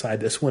flaring in the side.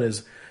 This one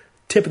is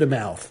tip of the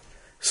mouth,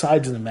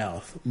 sides of the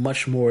mouth,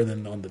 much more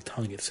than on the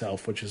tongue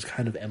itself, which is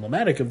kind of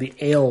emblematic of the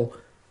ale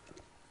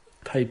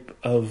type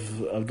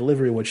of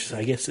delivery, which is,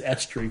 I guess,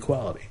 estery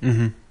quality.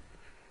 Mm-hmm.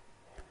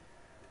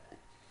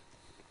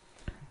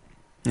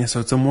 Yeah,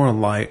 so it's a more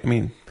light...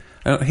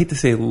 I hate to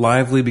say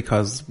lively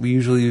because we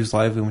usually use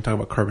lively when we talk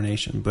about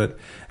carbonation, but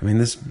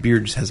this beer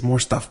just has more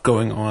stuff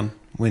going on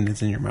when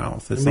it's in your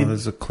mouth. It's not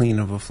as clean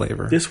of a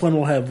flavor. This one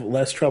will have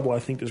less trouble, I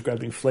think,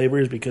 describing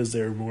flavors because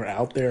they're more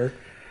out there.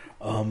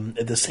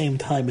 At the same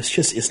time,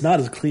 it's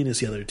not as clean as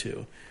the other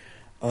two.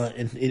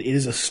 And it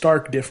is a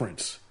stark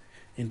difference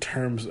in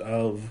terms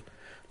of,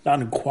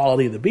 not in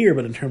quality of the beer,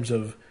 but in terms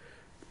of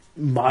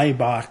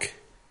Maibock.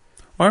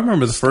 Well, I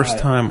remember the first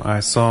time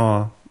I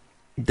saw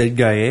Dead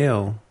Guy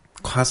Ale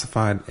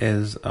classified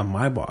as a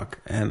Maibock,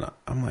 and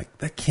I'm like,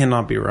 that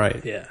cannot be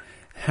right. Yeah,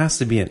 it has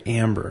to be an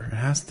amber. It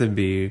has to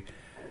be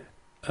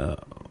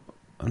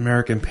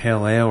American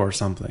Pale Ale or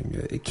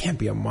something. It can't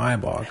be a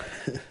Maibock.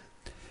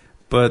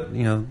 But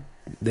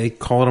they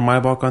call it a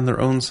Maibock on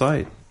their own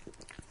site.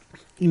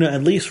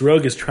 At least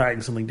Rogue is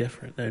trying something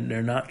different.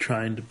 They're not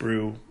trying to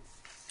brew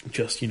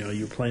just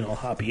you're plain old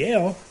hoppy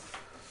ale.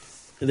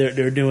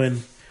 They're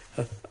doing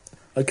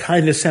a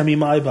kind of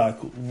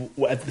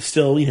semi-Maibock.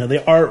 Still,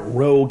 they are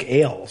Rogue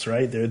Ales,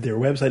 right? Their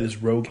website is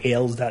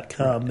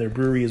rogueales.com. Their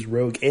brewery is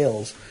Rogue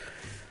Ales,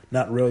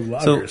 not Rogue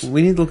Lagers. So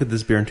we need to look at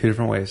this beer in two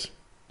different ways.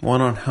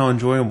 One, on how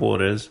enjoyable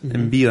it is, mm-hmm.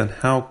 and B, on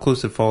how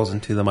close it falls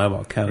into the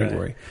Maibock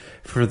category. Right.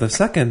 For the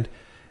second,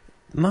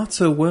 not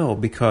so well,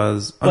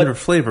 because under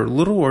flavor,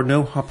 little or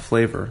no hop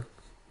flavor.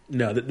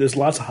 No, there's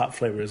lots of hop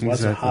flavor. There's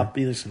lots of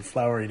hoppiness and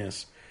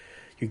floweriness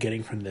you're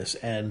getting from this,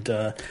 and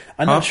I'm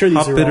not sure these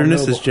are all noble. Hop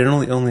bitterness is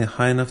generally only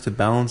high enough to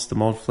balance the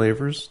malt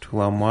flavors to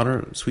allow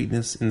moderate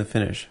sweetness in the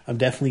finish. I'm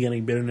definitely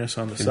getting bitterness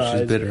on the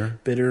sides.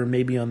 Bitter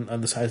maybe on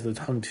the sides of the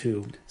tongue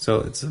too.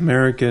 So it's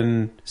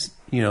American,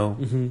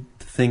 mm-hmm.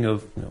 thing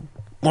of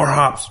more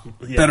hops,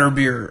 better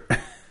beer.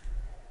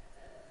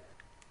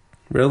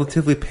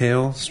 Relatively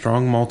pale,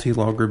 strong malty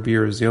lager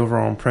beer is the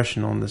overall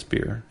impression on this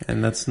beer,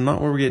 and that's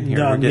not what we're getting here.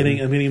 No, I'm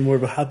getting more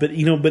of a hop, but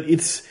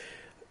it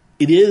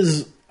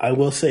is. I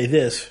will say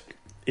this: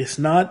 it's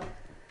not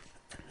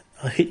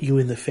a hit you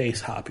in the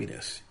face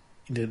hoppiness.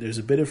 There's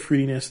a bit of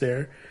fruitiness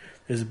there.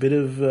 There's a bit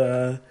of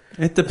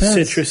It depends.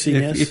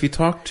 citrusiness. If you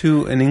talk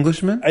to an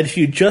Englishman, And if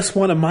you just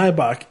want a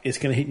Maibach, it's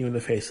going to hit you in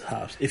the face with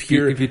hops. If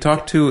if you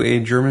talk to a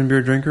German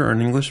beer drinker or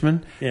an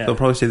Englishman, Yeah. they'll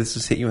probably say this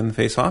is hit you in the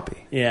face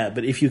hoppy. yeah,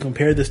 but if you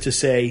compare this to,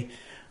 say,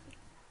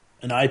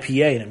 an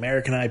IPA, an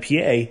American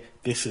IPA,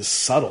 this is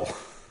subtle.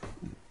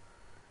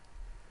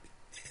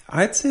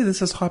 I'd say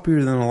this is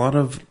hoppier than a lot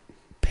of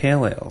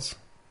pale ales.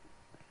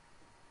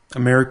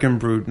 American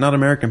brewed, not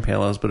American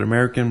pale ales, but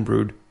American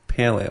brewed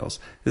pale ales.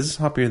 This is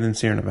hoppier than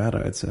Sierra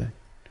Nevada, I'd say.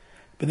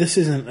 But this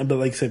isn't. But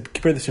like I said,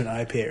 compare this to an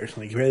IPA or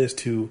something. Compare this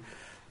to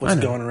what's I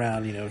know. going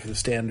around. For the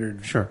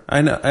standard. Sure,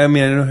 I know. I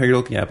mean, I know how you're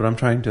looking at it, but I'm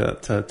trying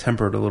to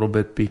temper it a little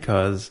bit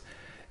because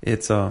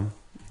it's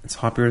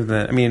hoppier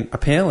than. I mean, a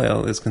pale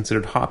ale is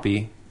considered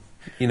hoppy,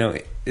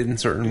 in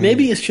certain.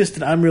 Maybe it's just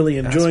that I'm really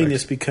enjoying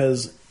aspects. this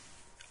because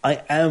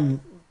I am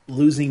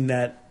losing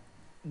that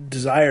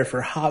desire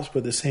for hops, but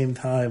at the same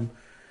time,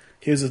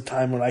 here's a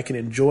time when I can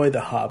enjoy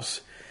the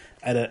hops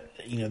at a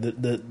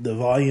the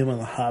volume on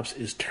the hops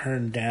is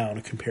turned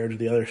down compared to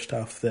the other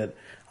stuff that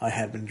I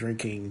had been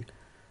drinking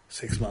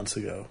 6 months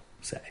ago,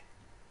 say.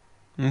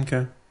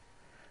 Okay.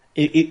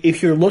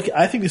 If you're looking,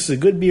 I think this is a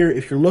good beer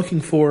if you're looking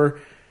for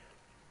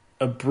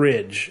a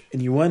bridge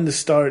and you want to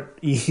start,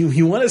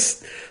 you want to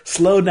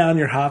slow down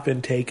your hop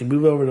intake and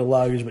move over to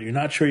lagers, but you're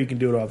not sure you can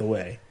do it all the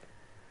way.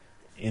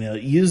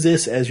 Use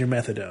this as your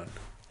methadone.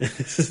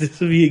 This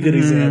would be a good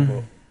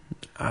example.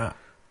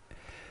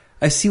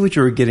 I see what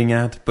you were getting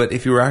at, but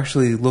if you were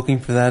actually looking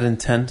for that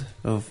intent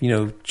of,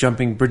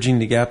 bridging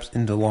the gaps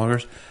into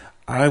lagers,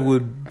 I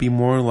would be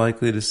more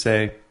likely to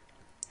say,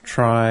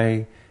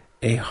 try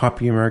a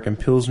hoppy American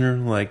Pilsner,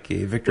 like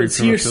a Victory But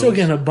see, Prima you're Pils. still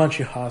getting a bunch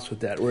of hops with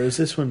that, whereas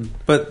this one,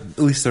 But at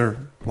least they're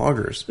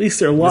lagers. at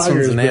least they're This one's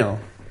lagers. an but- ale.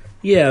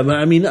 Yeah, but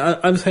I mean,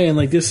 I'm saying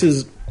like this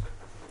is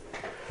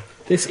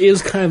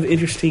kind of an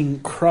interesting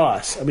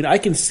cross. I mean, I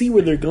can see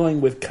where they're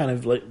going with kind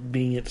of like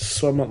being it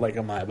somewhat like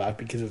a Maibach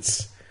because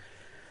it's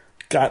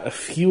got a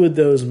few of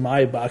those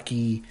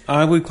Maibach-y.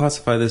 I would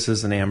classify this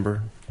as an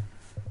amber.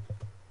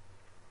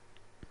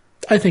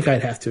 I think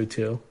I'd have to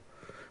too,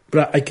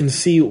 but I can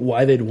see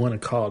why they'd want to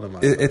call it a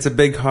Maibach. It's a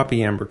big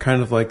hoppy amber,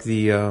 kind of like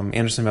the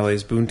Anderson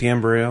Valley's Boonty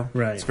Amber Ale.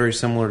 Right. It's very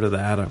similar to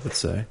that, I would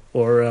say.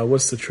 Or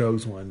what's the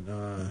Trogs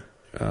one?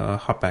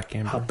 Hopback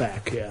amber.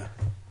 Hopback, yeah.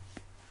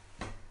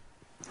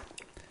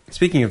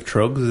 Speaking of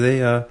Trogs,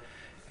 they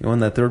won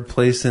that third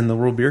place in the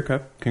World Beer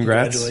Cup.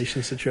 Congrats.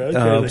 Congratulations to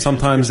Trogs.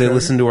 Sometimes they Chris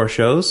listen to our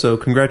shows, so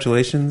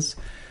congratulations,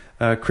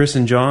 Chris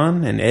and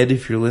John, and Ed,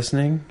 if you're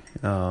listening.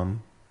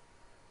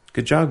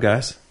 Good job,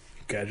 guys.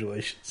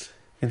 Congratulations.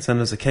 You can send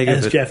us a keg As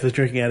of it. Jeff is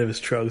drinking out of his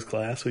Trogs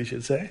glass, we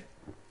should say.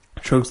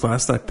 Trogs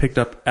glass that I picked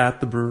up at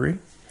the brewery.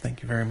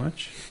 Thank you very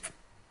much.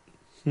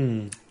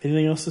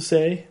 Anything else to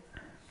say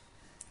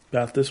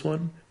about this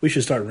one? We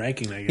should start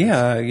ranking, I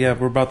guess. Yeah,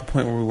 we're about the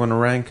point where we want to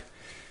rank.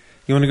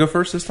 You want to go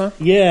first this time?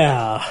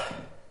 Yeah.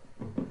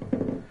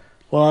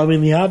 Well, I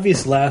mean, the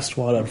obvious last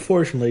one,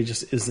 unfortunately,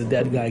 just is the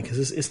dead guy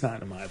because it's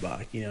not in my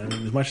box. I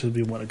mean, as much as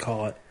we want to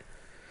call it,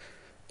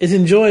 it's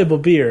enjoyable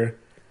beer,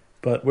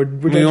 but we're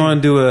We want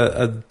to do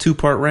a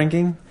two-part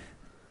ranking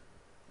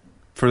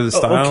for the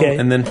style okay.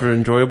 and then for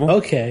enjoyable.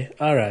 Okay,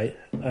 all right,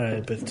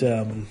 but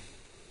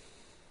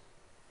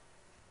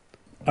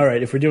all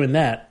right. If we're doing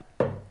that,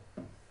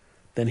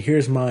 then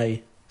here's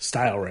my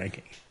style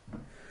ranking. I'm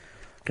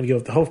gonna go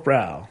with the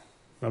Hofbrau,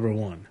 number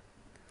one.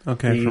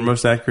 Okay, The for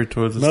most accurate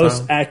towards the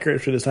Most style.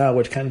 accurate for the style,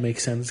 which kind of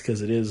makes sense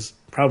because it is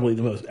probably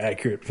the most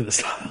accurate for the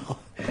style.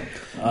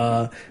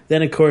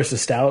 Then, of course, the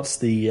stouts,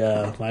 the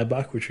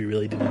Maibach, which we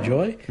really did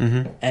enjoy,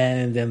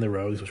 and then the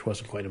Rogues, which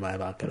wasn't quite a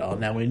Maibach at all.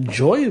 Now,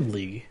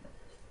 enjoyably,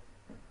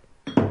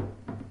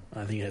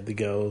 I think I had to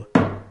go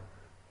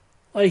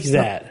like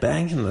that.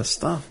 Banging the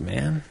stuff,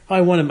 man.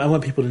 I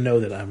want people to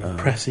know that I'm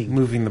pressing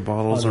Moving the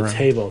bottles on the around.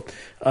 table.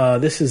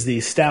 This is the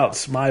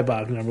stouts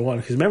Maibach number one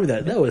because remember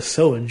that was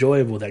so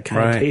enjoyable, that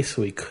kind of Right. taste.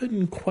 We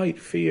couldn't quite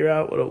figure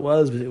out what it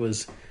was, but it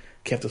was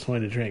kept us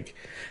wanting to drink.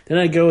 Then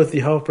I go with the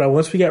Hofbrau.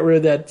 Once we got rid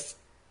of that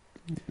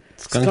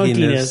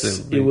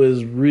skunkiness, it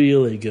was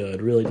really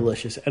good, really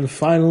delicious. And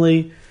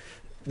finally,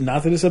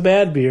 not that it's a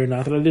bad beer,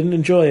 not that I didn't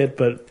enjoy it,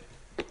 but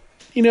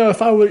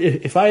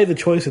if I had the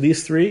choice of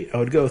these three, I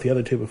would go with the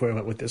other two before I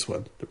went with this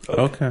one.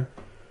 Okay.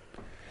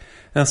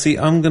 Now, see,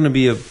 I'm going to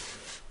be a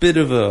bit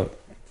of a...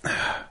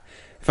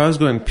 If I was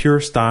going pure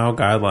style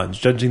guidelines,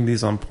 judging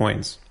these on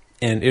points,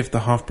 and if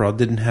the Hofbrau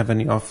didn't have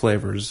any off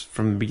flavors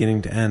from the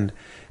beginning to end,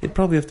 it'd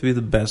probably have to be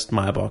the best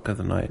Maibach of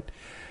the night.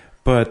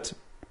 But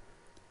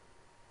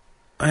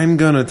I'm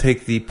going to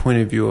take the point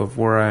of view of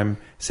where I'm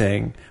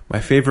saying my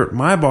favorite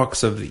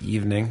Maibachs of the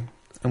evening,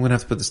 I'm going to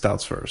have to put the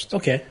stouts first.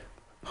 Okay.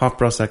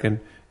 Hofbrau second,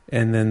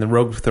 and then the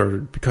Rogue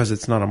third, because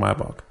it's not a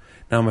Maibach.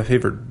 Now, my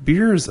favorite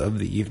beers of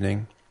the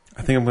evening,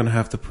 I think I'm going to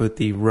have to put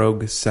the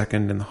Rogue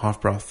second and the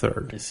Hofbrau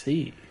third. I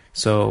see.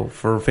 So,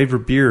 for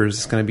favorite beers,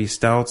 it's going to be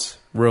stouts,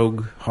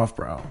 Rogue,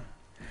 Hofbrau.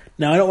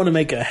 Now, I don't want to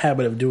make a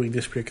habit of doing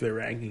this particular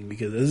ranking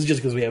because this is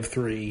just because we have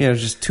three. Yeah,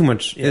 there's just too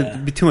much. Yeah.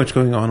 It'd be too much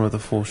going on with a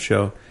full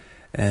show.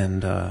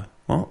 And, well,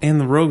 Well,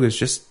 and the Rogue is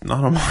just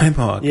not on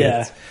Maibock.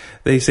 Yeah.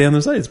 They say on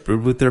the site it's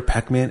brewed with their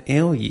Pac-Man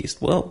ale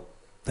yeast. Well,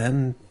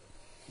 then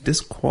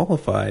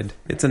disqualified.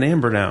 It's an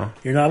amber now.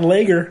 You're not a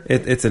lager.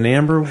 It's an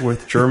amber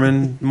with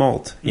German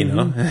malt, you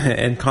know,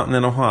 and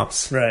continental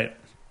hops. Right.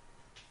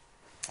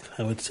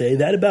 I would say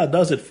that about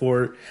does it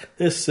for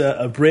this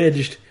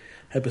abridged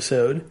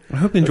episode. I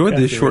hope you enjoyed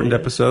this Craft Beer shortened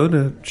Radio. episode.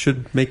 It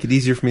should make it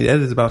easier for me to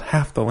edit. It's about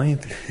half the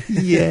length.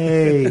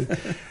 Yay!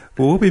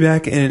 Well, we'll be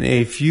back in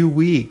a few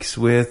weeks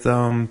with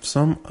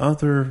some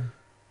other...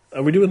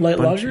 Are we doing light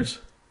Bunch lagers?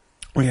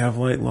 We have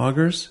light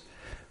lagers.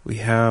 We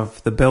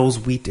have the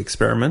Bell's Wheat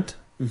Experiment.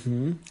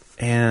 Mm-hmm.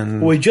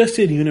 And... Well, we just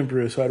did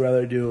Unibrew, so I'd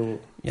rather do...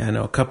 Yeah, I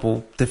know, a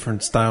couple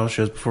different style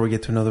shows before we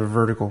get to another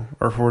vertical.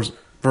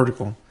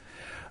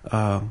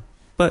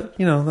 But,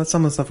 you know, that's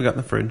some of the stuff we got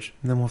in the fridge.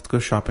 And then we'll have to go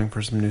shopping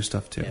for some new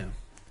stuff, too. Yeah.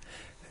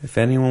 If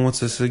anyone wants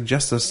to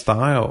suggest a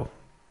style,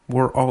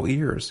 we're all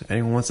ears.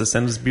 Anyone wants to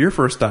send us beer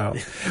for a style,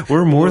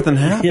 we're more than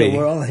happy. Yeah,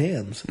 we're all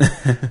hands.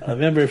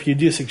 Remember, if you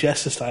do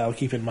suggest a style,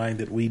 keep in mind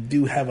that we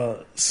do have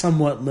a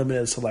somewhat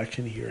limited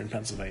selection here in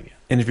Pennsylvania.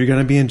 And if you're going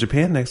to be in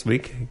Japan next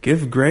week,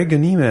 give Greg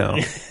an email.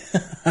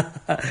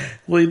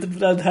 Well,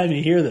 by the time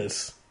you hear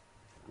this,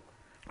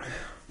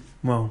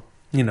 Well,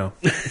 you know,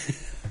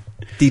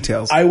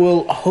 details. I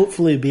will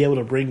hopefully be able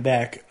to bring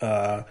back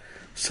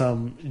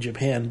some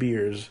Japan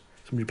beers,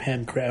 some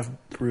Japan craft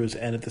brews,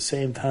 and at the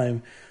same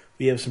time,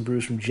 we have some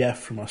brews from Jeff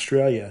from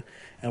Australia,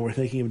 and we're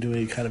thinking of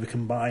doing kind of a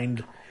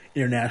combined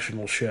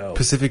international show.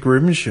 Pacific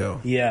Rim Show.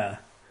 Yeah.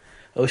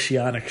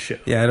 Oceanic show.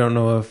 Yeah, I don't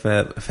know if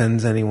that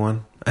offends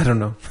anyone. I don't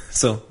know.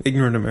 So,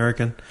 ignorant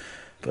American.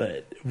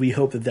 But we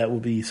hope that will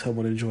be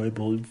somewhat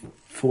enjoyable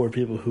for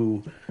people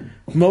who...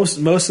 Most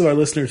of our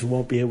listeners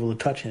won't be able to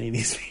touch any of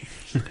these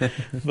beers.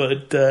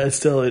 But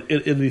still,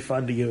 it'll be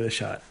fun to give it a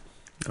shot.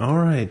 All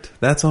right.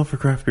 That's all for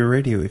Craft Beer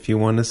Radio. If you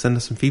want to send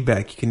us some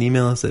feedback, you can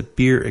email us at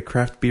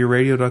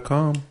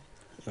beer@craftbeerradio.com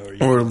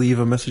or leave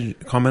a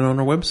comment on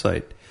our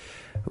website.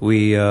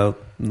 We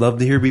love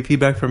to hear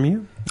feedback from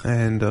you.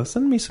 And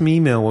send me some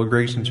email while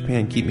Greg's in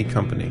Japan. Keep me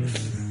company.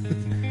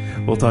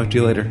 We'll talk to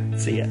you later.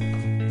 See ya.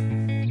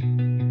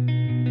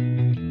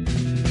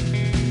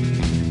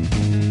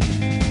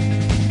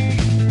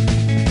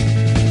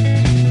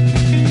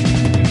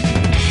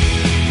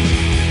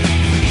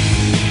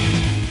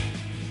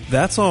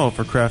 That's all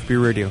for Craft Beer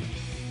Radio.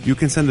 You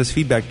can send us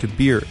feedback to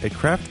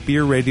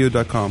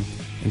beer@craftbeerradio.com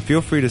and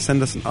feel free to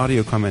send us an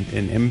audio comment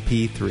in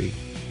MP3.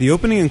 The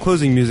opening and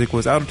closing music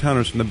was Out of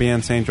Towners from the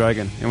band Saint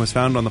Dragon and was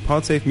found on the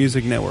Podsafe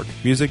Music Network,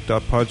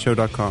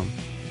 music.podshow.com.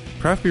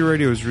 Craft Beer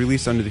Radio is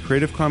released under the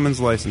Creative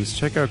Commons license.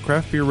 Check out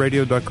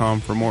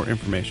craftbeerradio.com for more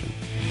information.